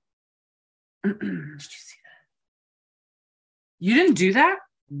 Did you see that? You didn't do that?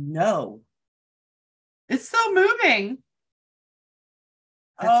 No. It's still moving.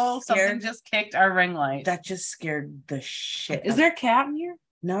 That Something scared- just kicked our ring light. That just scared the shit. Is there a cat in here?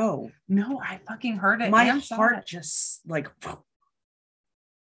 No. No, I fucking heard it. My and saw heart it. just like.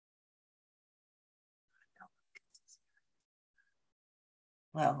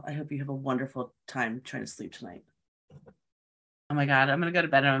 Well, I hope you have a wonderful time trying to sleep tonight. Oh my God, I'm going to go to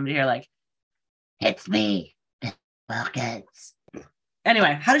bed and I'm going to hear like, it's me, Wilkins.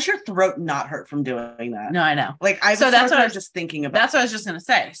 Anyway, How does your throat not hurt from doing that? no, I know. Like I So was that's what I was- just thinking about. That's what I was just going to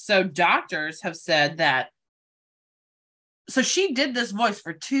say. So doctors have said that. So she did this voice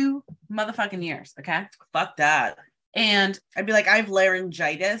for 2 motherfucking years. Okay. Fuck that. And I'd be like, I have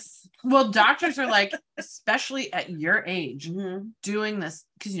laryngitis. well, doctors are like, especially at your age, Mm-hmm. doing this,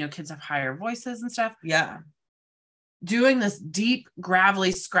 because, you know, kids have higher voices and stuff, Yeah. doing this deep,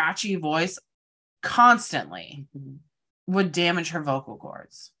 gravelly, scratchy voice constantly Mhm. would damage her vocal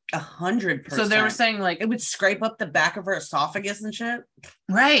cords. 100%. So they were saying like, it would scrape up the back of her esophagus and shit.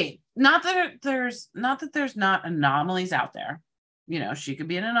 right. Not that there's not anomalies out there. You know, she could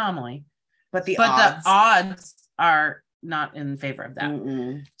be an anomaly, But the but odds. the odds are not in favor of that.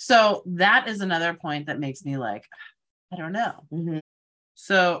 Mm-mm. So that is another point that makes me like, I don't know. Mhm.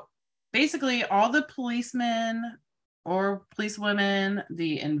 So basically, all the policemen or policewomen,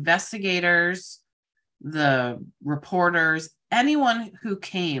 the investigators, the reporters, anyone who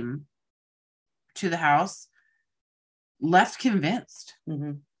came to the house left convinced,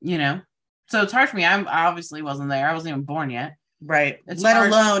 Mhm. you know? So it's hard for me. I obviously wasn't there. I wasn't even born yet. Right. It's Let hard-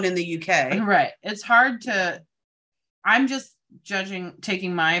 alone in the UK. Right. It's hard to, I'm just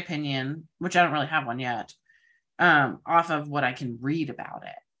taking my opinion, which I don't really have one yet, off of what I can read about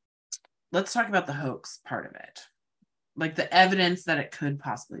it. Let's talk about the hoax part of it. Like the evidence that it could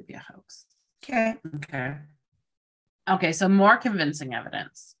possibly be a hoax. Okay. Okay, so more convincing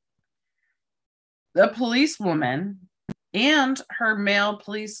evidence. The policewoman and her male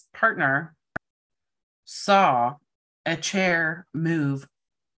police partner saw a chair move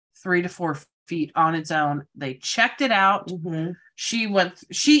 3 to 4 feet on its own. They checked it out. Mm-hmm.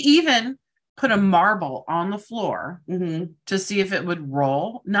 She even put a marble on the floor Mm-hmm. to see if it would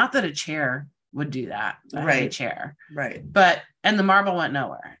roll. Not that a chair would do that, a heavy Right. chair, Right. and the marble went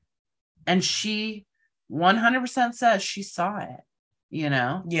nowhere. And she 100% says she saw it, you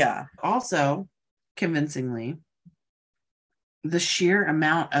know? Yeah. Also, convincingly, the sheer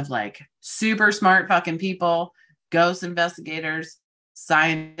amount of like super smart fucking people, ghost investigators,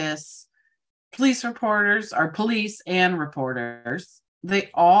 scientists, police reporters, or police and reporters, they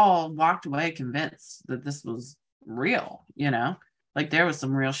all walked away convinced that this was real, you know? Like there was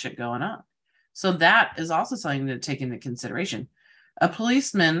some real shit going on. So that is also something to take into consideration. A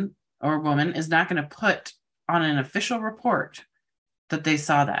policeman or woman is not going to put on an official report that they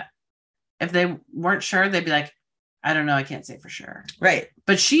saw that. If they weren't sure, they'd be like, I don't know, I can't say for sure. Right.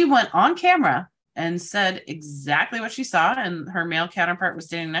 But she went on camera and said exactly what she saw, and her male counterpart was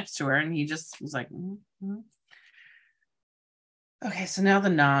standing next to her, and he just was like, mm-hmm. Okay, so now the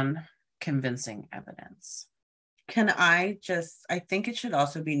non-convincing evidence. I think it should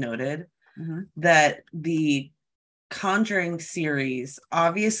also be noted Mhm. that the Conjuring series,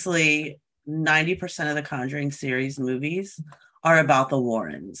 obviously 90% of the Conjuring series movies are about the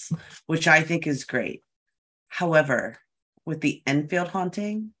Warrens, which I think is great. However, with the Enfield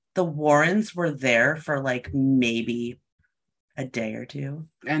haunting, the Warrens were there for like maybe a day or two.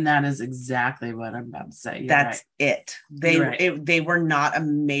 And that is exactly what I'm about to say. You're That's right. it. You're They were not a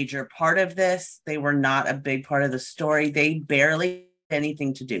major part of this. They were not a big part of the story. They barely had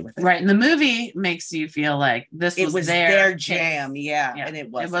anything to do with it. Right. And the movie makes you feel like this was their jam. Yeah. And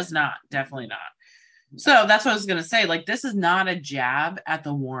it was. It was not. Definitely not. So that's what I was going to say. Like, this is not a jab at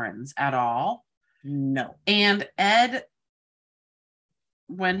the Warrens at all. No. And Ed,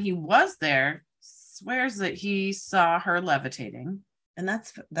 when he was there, swears that he saw her levitating. And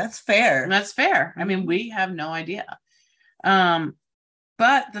that's fair. That's fair. I mean, we have no idea.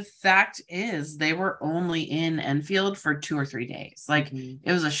 But the fact is, they were only in Enfield for 2 or 3 days. Like,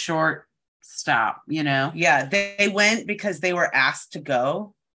 it was a short stop, you know? Yeah, they went because they were asked to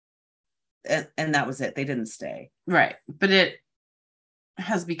go. And that was it. They didn't stay. Right. But it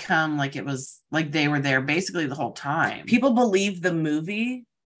has become like it was like they were there basically the whole time. People believe the movie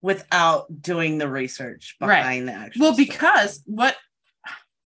without doing the research behind the actual Well, story. because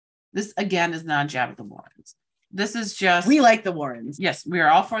this again is not a jab at the Warrens. This is just, we like the Warrens. Yes, we are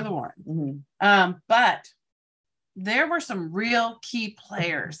all for the Warrens. Mm-hmm. But there were some real key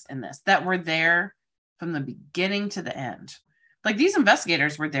players in this that were there from the beginning to the end. Like, these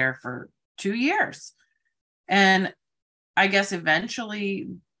investigators were there for 2 years. And I guess eventually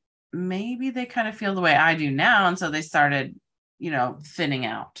maybe they kind of feel the way I do now. And so they started, you know, thinning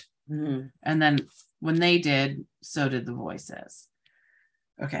out. Mm-hmm. And then when they did, so did the voices.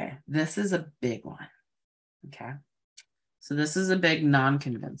 Okay, this is a big one. Okay, so this is a big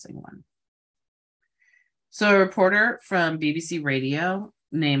non-convincing one. So a reporter from BBC Radio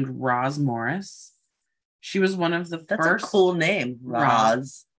named Roz Morris, she was one of the That's first. a cool name,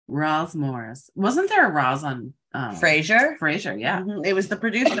 Roz. Roz Morris. Wasn't there a Roz on Frasier? Frasier, yeah. Mm-hmm. It was the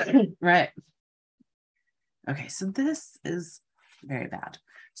producer. Right. Okay, so this is very bad.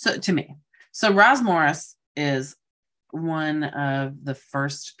 So to me, so Roz Morris is one of the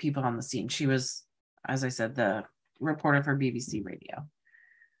first people on the scene. She was, as I said, the reporter for BBC Radio.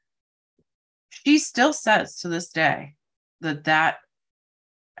 She still says to this day that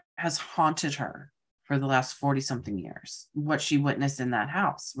has haunted her for the last 40 something years, what she witnessed in that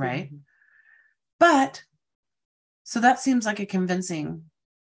house, right? Mm-hmm. But so that seems like a convincing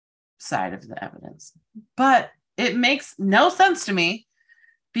side of the evidence, but it makes no sense to me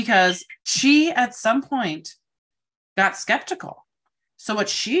because she at some point got skeptical. So what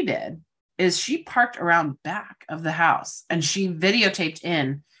she did is she parked around back of the house and she videotaped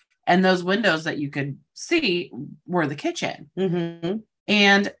in, and those windows that you could see were the kitchen. Mm-hmm.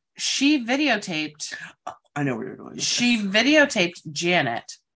 And she videotaped. I know where you're going. She videotaped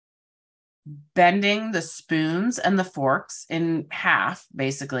Janet bending the spoons and the forks in half,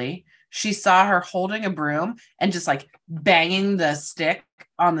 basically. She saw her holding a broom and just like banging the stick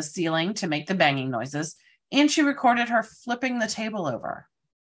on the ceiling to make the banging noises. And she recorded her flipping the table over.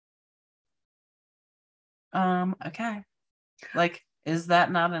 Okay. Like, is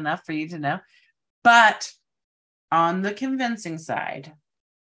that not enough for you to know? But on the convincing side,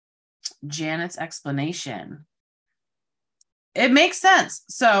 Janet's explanation, it makes sense.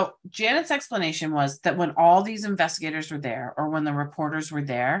 So Janet's explanation was that when all these investigators were there, or when the reporters were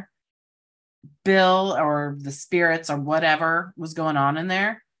there, Bill or the spirits or whatever was going on in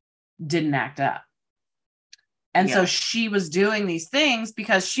there didn't act up. And so she was doing these things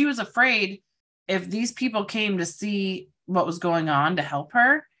because she was afraid if these people came to see what was going on to help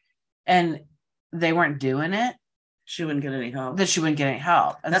her and they weren't doing it, she wouldn't get any help. That she wouldn't get any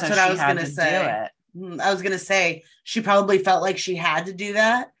help. And that's so what I was going to say. I was going to say she probably felt like she had to do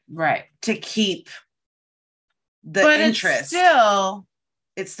that, right, to keep the interest.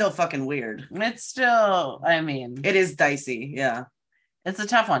 It's still fucking weird. It's still, I mean, it is dicey. Yeah, it's a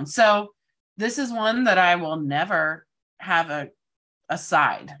tough one. So this is one that I will never have a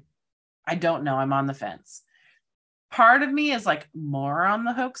side. I don't know. I'm on the fence. Part of me is like more on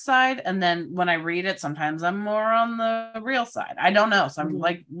the hoax side. And then when I read it, sometimes I'm more on the real side. I don't know. So I'm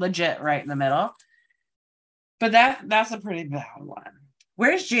like legit right in the middle. But that's a pretty bad one.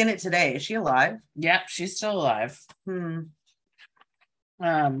 Where's Janet today? Is she alive? Yep, she's still alive.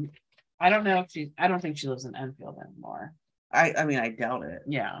 I don't know if I don't think she lives in Enfield anymore. I mean, I doubt it.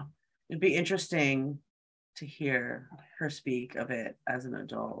 Yeah. It'd be interesting to hear her speak of it as an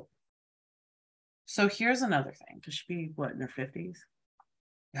adult. So here's another thing. Does she be, what, in her 50s?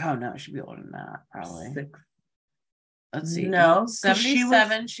 Oh, no, she'd be older than that, probably. 6. Let's see. No.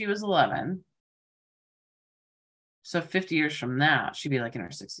 77, she was 11. So 50 years from now, she'd be like in her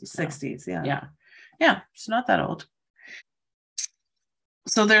 60s. 60s, yeah. Yeah. Yeah, she's not that old.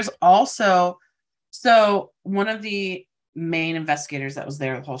 So there's also, so one of the main investigators that was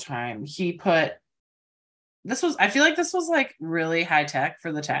there the whole time, he put, I feel like this was like really high tech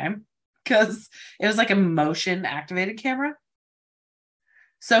for the time because it was like a motion activated camera.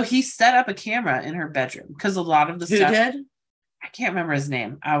 So he set up a camera in her bedroom because a lot of the stuff. Who did? I can't remember his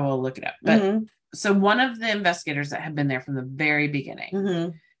name. I will look it up. But so one of the investigators that had been there from the very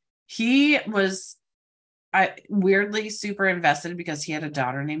beginning, he was weirdly super invested because he had a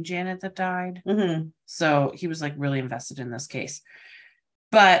daughter named Janet that died. So he was like really invested in this case.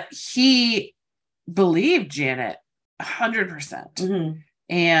 But he believed Janet 100%.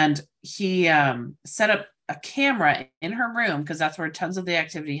 And he set up a camera in her room because that's where tons of the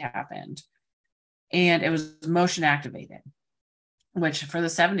activity happened. And it was motion activated, which for the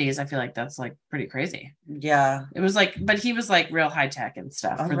 70s, I feel like that's like pretty crazy. Yeah. It was like, but he was like real high tech and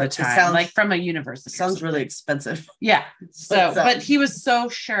stuff for the time, like from a university. Sounds really expensive. Yeah. So, but he was so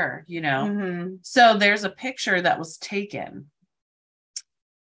sure, you know. So there's a picture that was taken.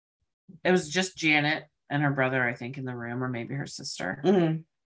 It was just Janet and her brother, I think, in the room, or maybe her sister.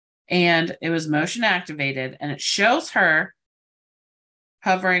 And it was motion activated, and it shows her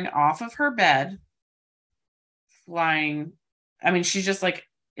hovering off of her bed, flying. I mean, she's just like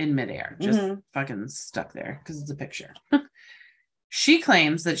in midair, just fucking stuck there because it's a picture. She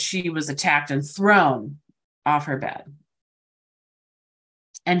claims that she was attacked and thrown off her bed.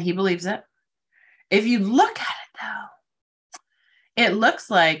 And he believes it. If you look at it, though, it looks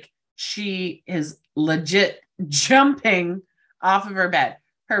like she is legit jumping off of her bed.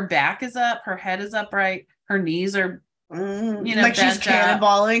 Her back is up, her head is upright, her knees are, you know, like she's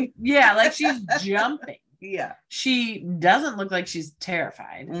cannonballing. Yeah, like she's jumping. Yeah. She doesn't look like she's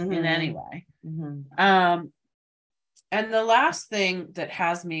terrified in any way. And the last thing that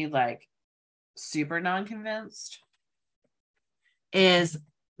has me like super non-convinced is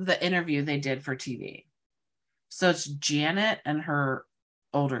the interview they did for TV. So it's Janet and her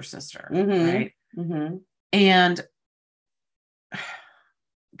older sister, right? And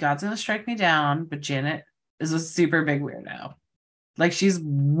God's gonna strike me down, but Janet is a super big weirdo. Like, she's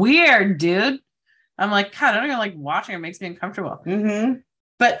weird, dude. I'm like, God, I don't even like watching her. It makes me uncomfortable.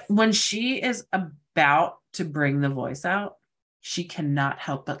 But when she is about to bring the voice out, she cannot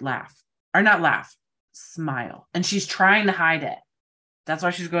help but laugh. Or not laugh, smile. And she's trying to hide it. That's why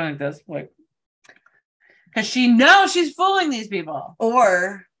she's going like this. Like, because she knows she's fooling these people.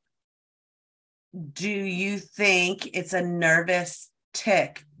 Or do you think it's a nervous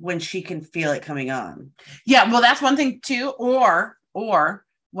tick when she can feel it coming on? Yeah, well, that's one thing too. Or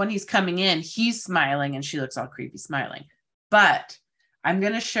when he's coming in, he's smiling and she looks all creepy smiling. But I'm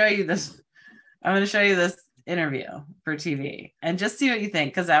going to show you this. I'm going to show you this interview for TV and just see what you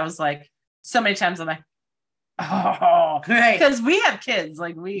think. Because I was like, so many times I'm like, oh, right. Because we have kids.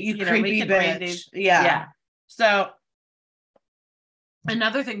 Like we can read these. Yeah. So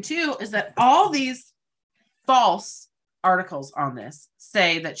another thing too is that all these false articles on this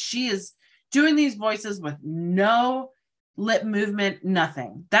say that she is doing these voices with no lip movement,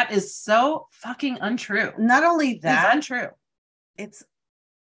 nothing. That is so fucking untrue. Not only that, it's untrue. It's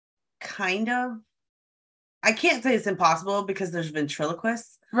kind of, I can't say it's impossible because there's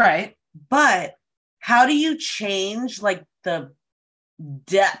ventriloquists. Right. But how do you change like the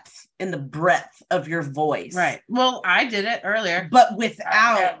depth and the breadth of your voice? Right. Well, I did it earlier. But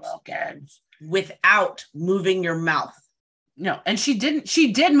without moving your mouth. No, and she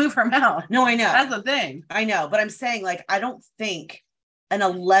did move her mouth. No, I know. That's the thing. I know, but I'm saying, like, I don't think an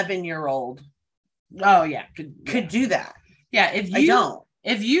 11-year-old could do that. Yeah,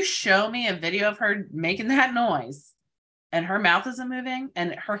 if you show me a video of her making that noise and her mouth isn't moving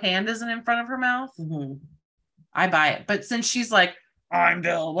and her hand isn't in front of her mouth, I buy it. But since she's like, I'm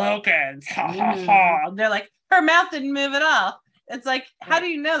Bill Wilkins, they're like, her mouth didn't move at all. It's like, how do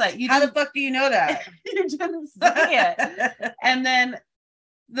you know that? How the fuck do you know that? You didn't see it. And then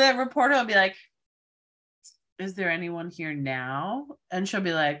the reporter will be like, is there anyone here now? And she'll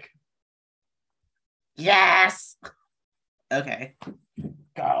be like, yes. Okay.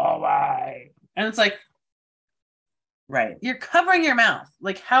 Go away. And it's like, right. You're covering your mouth.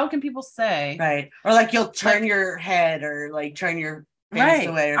 Like, how can people say? Right. Or like you'll turn your head or like turn your face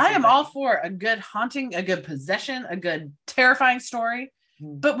away. I am all for a good haunting, a good possession, a good terrifying story.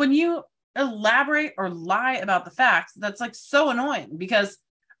 But when you elaborate or lie about the facts, that's like so annoying because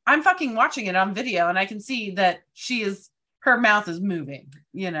I'm fucking watching it on video and I can see that her mouth is moving,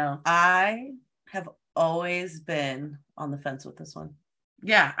 you know. I have always been on the fence with this one.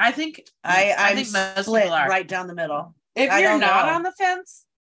 Yeah, I think I think most split people are right down the middle. If you're not on the fence,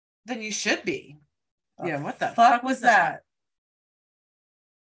 then you should be. Yeah, what the fuck was that?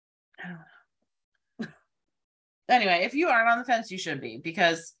 I don't know. Anyway, if you aren't on the fence, you should be,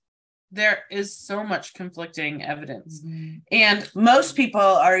 because there is so much conflicting evidence. And most people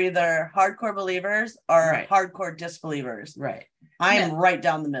are either hardcore believers or Right. hardcore disbelievers. right. I am right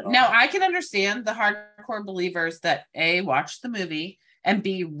down the middle. Now, I can understand the hardcore believers that A, watched the movie, and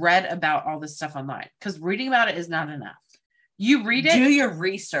B, read about all this stuff online, because reading about it is not enough. You read it. Do your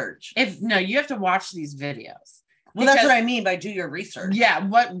research. You have to watch these videos. Well, that's what I mean by do your research. Yeah,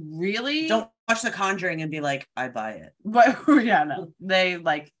 what really? Don't watch The Conjuring and be like, I buy it. But yeah, no, they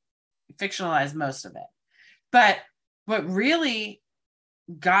like fictionalize most of it. But what really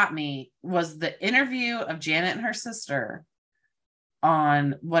got me was the interview of Janet and her sister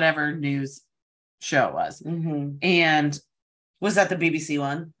on whatever news show it was. Mm-hmm. And was that the BBC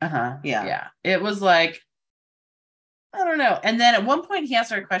one? Yeah. It was like, I don't know. And then at one point he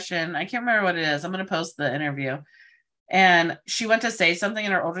asked her a question. I can't remember what it is. I'm going to post the interview. And she went to say something,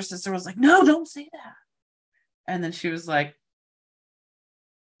 and her older sister was like, no, don't say that. And then she was like,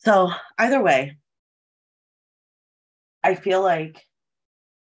 so either way, I feel like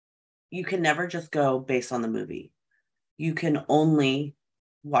you can never just go based on the movie. You can only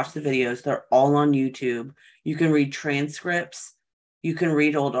watch the videos. They're all on YouTube. You can read transcripts. You can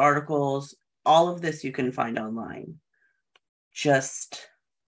read old articles. All of this you can find online. Just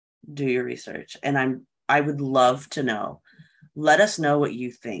do your research. And I would love to know. Let us know what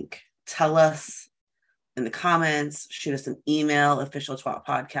you think. Tell us in the comments. Shoot us an email,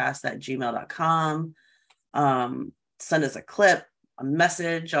 officialtwatpodcast@gmail.com. Send us a clip, a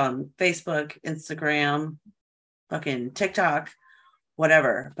message on Facebook, Instagram, fucking TikTok,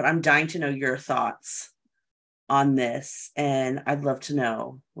 whatever. But I'm dying to know your thoughts on this. And I'd love to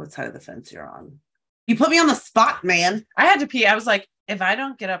know what side of the fence you're on. You put me on the spot, man. I had to pee. I was like, if I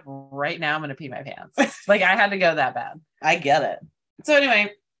don't get up right now, I'm going to pee my pants. Like, I had to go that bad. I get it. So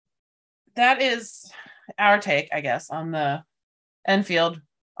anyway, that is our take, I guess, on the Enfield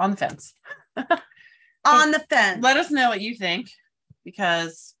on the fence. On the fence. Let us know what you think,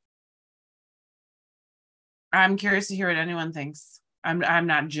 because I'm curious to hear what anyone thinks. I'm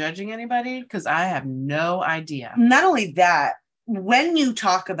not judging anybody, because I have no idea. Not only that, when you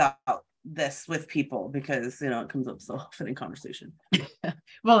talk about this with people, because it comes up so often in conversation.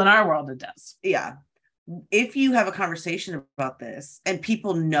 Well, in our world, it does. Yeah. If you have a conversation about this and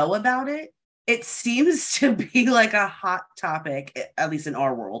people know about it, it seems to be like a hot topic, at least in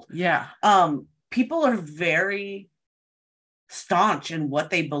our world. Yeah. People are very staunch in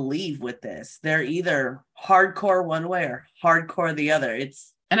what they believe with this. They're either hardcore one way or hardcore the other.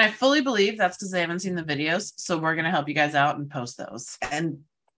 And I fully believe that's because they haven't seen the videos. So we're going to help you guys out and post those. And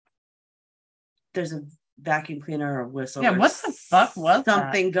there's a vacuum cleaner or whistle. Yeah, what the fuck was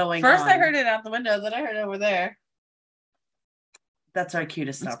something that? going on? First I heard it out the window, then I heard it over there. That's our cue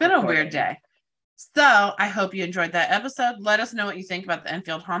to stop. It's been a weird day. So I hope you enjoyed that episode. Let us know what you think about the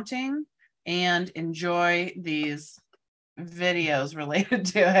Enfield haunting, and enjoy these videos related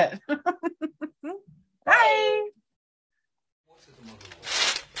to it. Bye.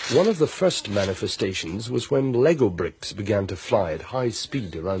 One of the first manifestations was when Lego bricks began to fly at high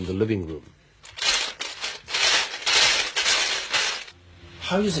speed around the living room.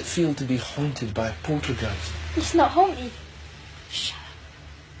 How does it feel to be haunted by a poltergeist? It's not haunted. Shut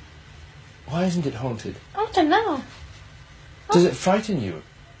up. Why isn't it haunted? I don't know. Does it frighten you,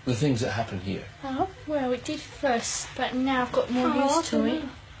 the things that happen here? Oh, well, it did first, but now I've got more used to it.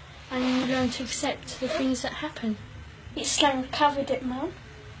 And learn to accept the things that happen. It's like recovered it, Mum.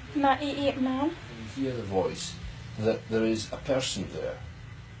 My idiot Mum. You hear the voice that there is a person there.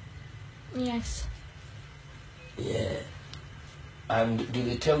 Yes. Yeah. And do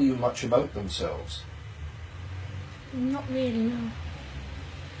they tell you much about themselves? Not really, no.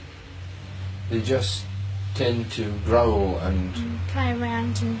 They just tend to growl and play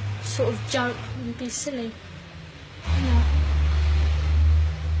around and sort of joke and be silly. No.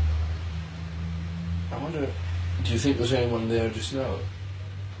 I wonder, do you think there's anyone there just now?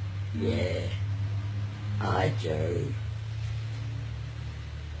 Yeah, I do.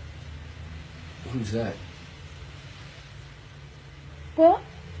 Who's that? What?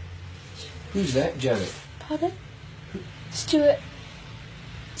 Who's that, Janet? Pardon? Stuart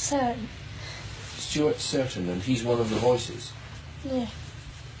Certain. Stuart Certain, and he's one of the voices. Yeah.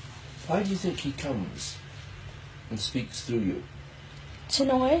 Why do you think he comes and speaks through you? To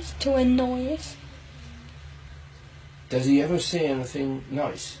annoy us. Does he ever say anything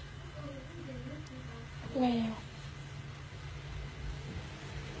nice? Well,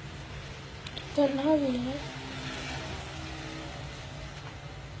 don't know really.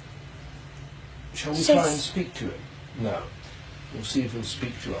 Shall we try and speak to him? No. We'll see if he'll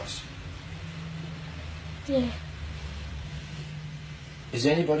speak to us. Yeah. Is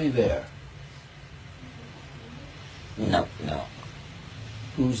anybody there? No.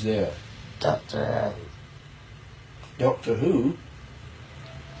 Who's there? Doctor Doctor Who?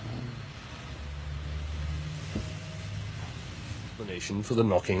 Explanation for the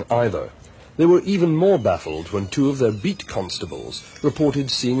knocking either. They were even more baffled when 2 of their beat constables reported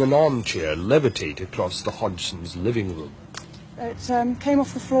seeing an armchair levitate across the Hodgsons' living room. It came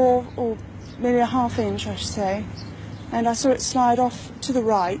off the floor, or maybe a ½ inch, I should say, and I saw it slide off to the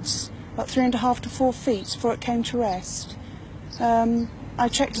right, about 3.5 to 4 feet before it came to rest. I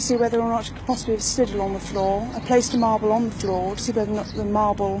checked to see whether or not it could possibly have slid along the floor. I placed a marble on the floor to see whether or not the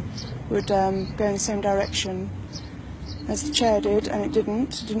marble would go in the same direction as the chair did, and it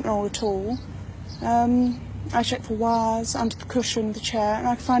didn't roll at all. I checked for wires under the cushion of the chair, and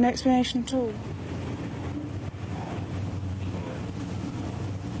I could find no explanation at all.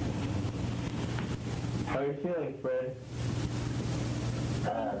 How are you feeling, Fred?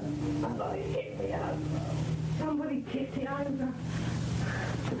 somebody kicked me out. Somebody kicked it over.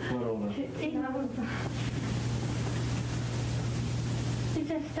 What over? Kicked it over. It's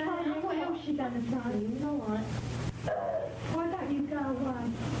just what else you gonna say? You know what? Why don't you go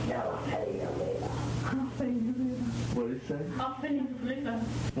away? No, I'm heading the river. I've been in the river. What did it say? I've been in the river.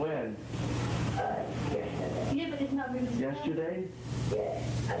 When? Yesterday. Yeah, but there's no river. Yesterday? Yeah,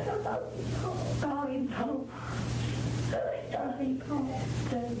 I don't know what it's called. Going home. Going home.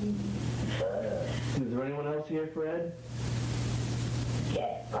 Is there anyone else here, Fred?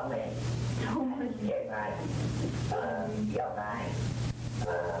 Yeah, I'm in. Thomas. Yeah, right. Your name.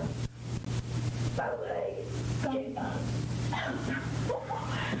 Bowie.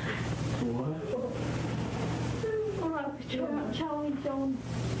 What? All right, Charlie, John,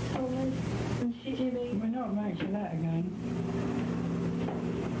 Thomas, and Jimmy. We're not making that again.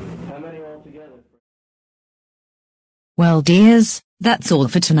 How many altogether? Well, dears, that's all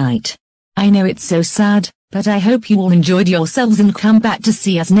for tonight. I know it's so sad, but I hope you all enjoyed yourselves and come back to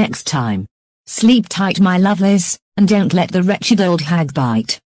see us next time. Sleep tight, my lovelies, and don't let the wretched old hag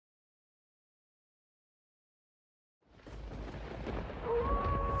bite.